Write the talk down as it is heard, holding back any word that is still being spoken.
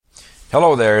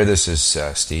Hello there, this is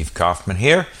Steve Kaufman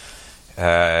here,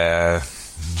 the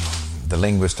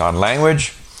Linguist on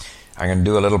Language. I'm going to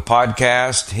do a little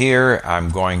podcast here. I'm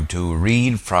going to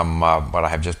read from what I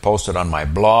have just posted on my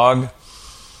blog.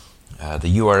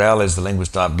 The URL is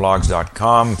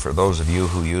thelinguist.blogs.com. For those of you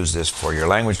who use this for your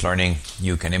language learning,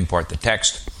 you can import the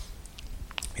text.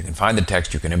 You can find the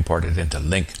text, you can import it into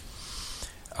Link.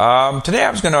 Today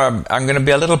I'm going to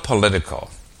be a little political.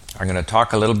 I'm going to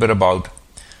talk a little bit about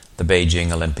the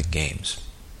Beijing Olympic Games.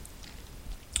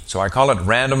 So I call it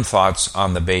Random Thoughts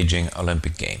on the Beijing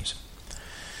Olympic Games.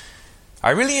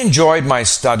 I really enjoyed my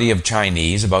study of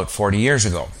Chinese about 40 years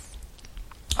ago.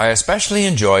 I especially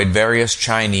enjoyed various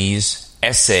Chinese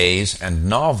essays and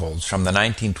novels from the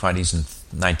 1920s and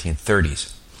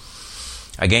 1930s.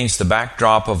 Against the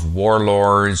backdrop of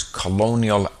warlords,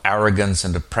 colonial arrogance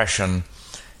and oppression,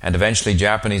 and eventually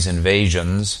Japanese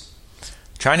invasions,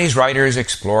 Chinese writers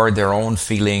explored their own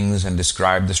feelings and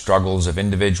described the struggles of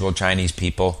individual Chinese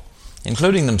people,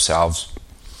 including themselves,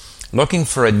 looking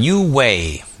for a new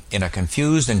way in a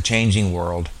confused and changing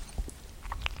world.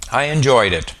 I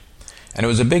enjoyed it, and it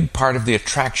was a big part of the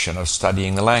attraction of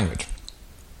studying the language.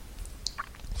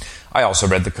 I also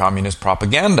read the communist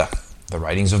propaganda, the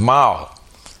writings of Mao,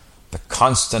 the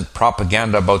constant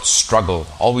propaganda about struggle,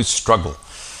 always struggle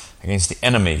against the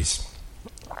enemies.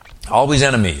 Always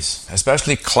enemies,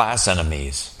 especially class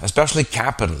enemies, especially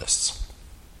capitalists.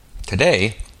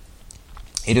 Today,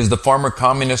 it is the former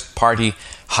Communist Party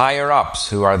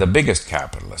higher-ups who are the biggest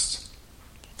capitalists.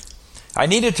 I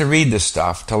needed to read this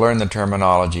stuff to learn the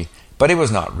terminology, but it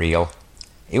was not real.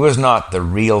 It was not the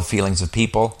real feelings of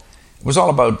people. It was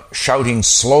all about shouting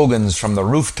slogans from the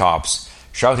rooftops,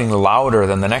 shouting louder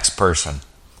than the next person.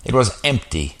 It was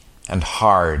empty and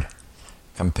hard,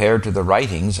 compared to the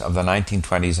writings of the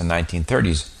 1920s and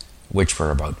 1930s, which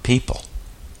were about people.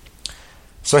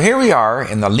 So here we are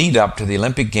in the lead-up to the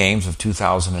Olympic Games of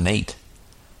 2008.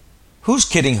 Who's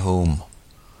kidding whom?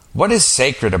 What is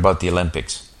sacred about the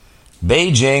Olympics?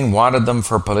 Beijing wanted them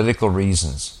for political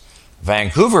reasons.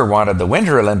 Vancouver wanted the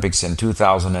Winter Olympics in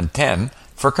 2010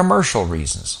 for commercial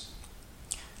reasons.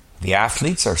 The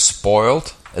athletes are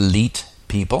spoiled, elite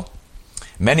people,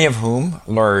 many of whom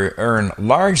earn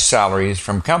large salaries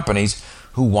from companies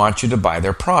who want you to buy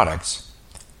their products.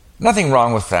 Nothing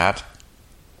wrong with that,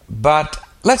 but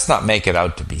let's not make it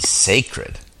out to be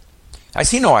sacred. I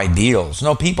see no ideals,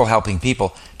 no people helping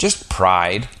people, just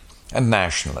pride and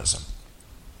nationalism.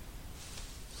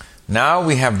 Now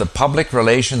we have the public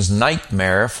relations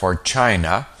nightmare for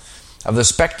China of the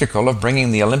spectacle of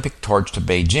bringing the Olympic torch to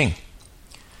Beijing.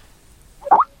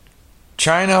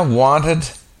 China wanted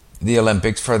the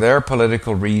Olympics for their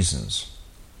political reasons.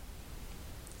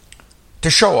 To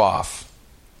show off.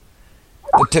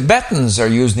 The Tibetans are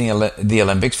using the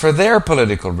Olympics for their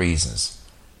political reasons.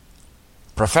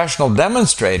 Professional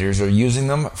demonstrators are using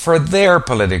them for their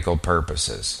political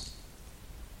purposes.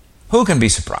 Who can be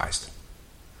surprised?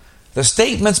 The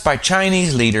statements by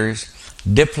Chinese leaders,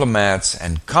 diplomats,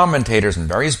 and commentators in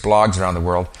various blogs around the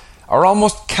world are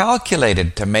almost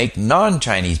calculated to make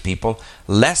non-Chinese people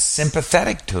less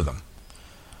sympathetic to them.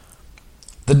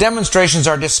 The demonstrations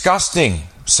are disgusting,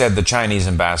 said the Chinese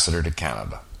ambassador to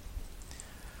Canada.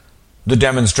 The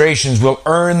demonstrations will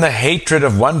earn the hatred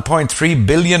of 1.3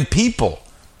 billion people,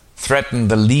 threatened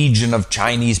the legion of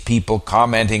Chinese people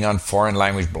commenting on foreign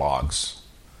language blogs.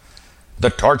 The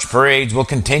torch parades will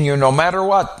continue no matter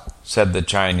what, said the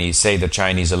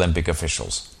Chinese Olympic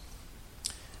officials.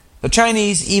 The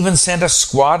Chinese even sent a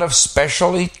squad of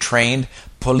specially trained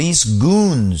police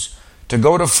goons to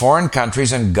go to foreign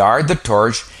countries and guard the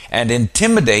torch and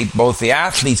intimidate both the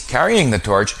athletes carrying the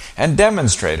torch and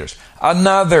demonstrators.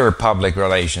 Another public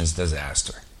relations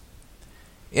disaster.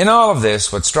 In all of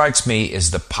this, what strikes me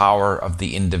is the power of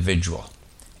the individual.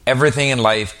 Everything in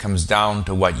life comes down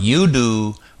to what you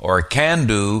do or can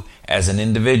do as an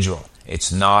individual.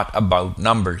 It's not about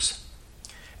numbers.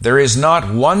 There is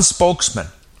not one spokesman,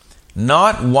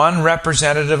 not one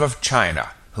representative of China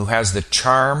who has the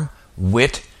charm,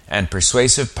 wit, and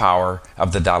persuasive power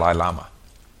of the Dalai Lama.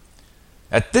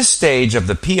 At this stage of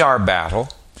the PR battle,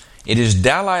 it is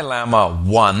Dalai Lama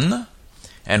 1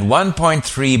 and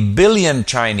 1.3 billion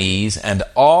Chinese and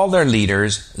all their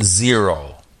leaders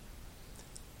 0.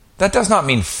 That does not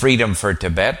mean freedom for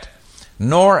Tibet,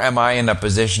 nor am I in a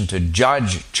position to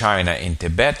judge China in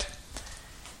Tibet.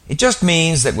 It just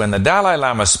means that when the Dalai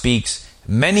Lama speaks,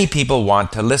 many people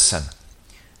want to listen.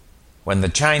 When the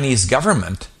Chinese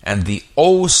government and the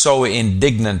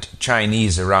oh-so-indignant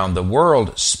Chinese around the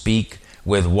world speak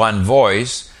with one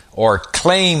voice, or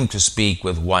claim to speak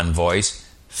with one voice,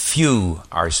 few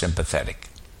are sympathetic.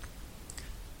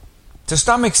 To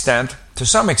some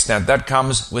extent, that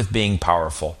comes with being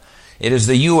powerful. It is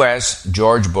the U.S.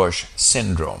 George Bush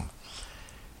syndrome.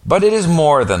 But it is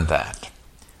more than that.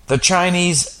 The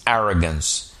Chinese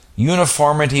arrogance,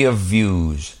 uniformity of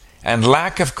views, and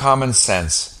lack of common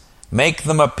sense make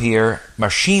them appear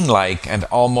machine-like and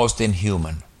almost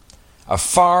inhuman. A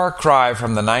far cry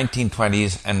from the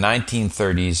 1920s and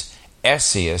 1930s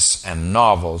essayists and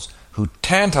novels who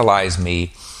tantalize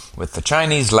me with the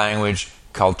Chinese language,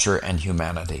 culture, and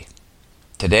humanity.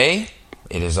 Today,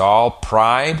 it is all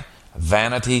pride,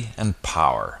 vanity, and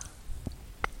power.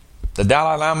 The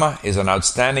Dalai Lama is an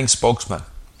outstanding spokesman.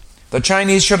 The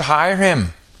Chinese should hire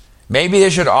him. Maybe they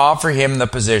should offer him the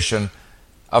position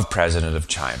of President of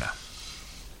China.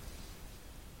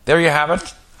 There you have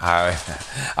it.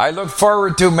 I look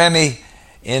forward to many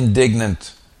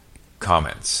indignant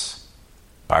comments.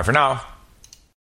 Bye for now.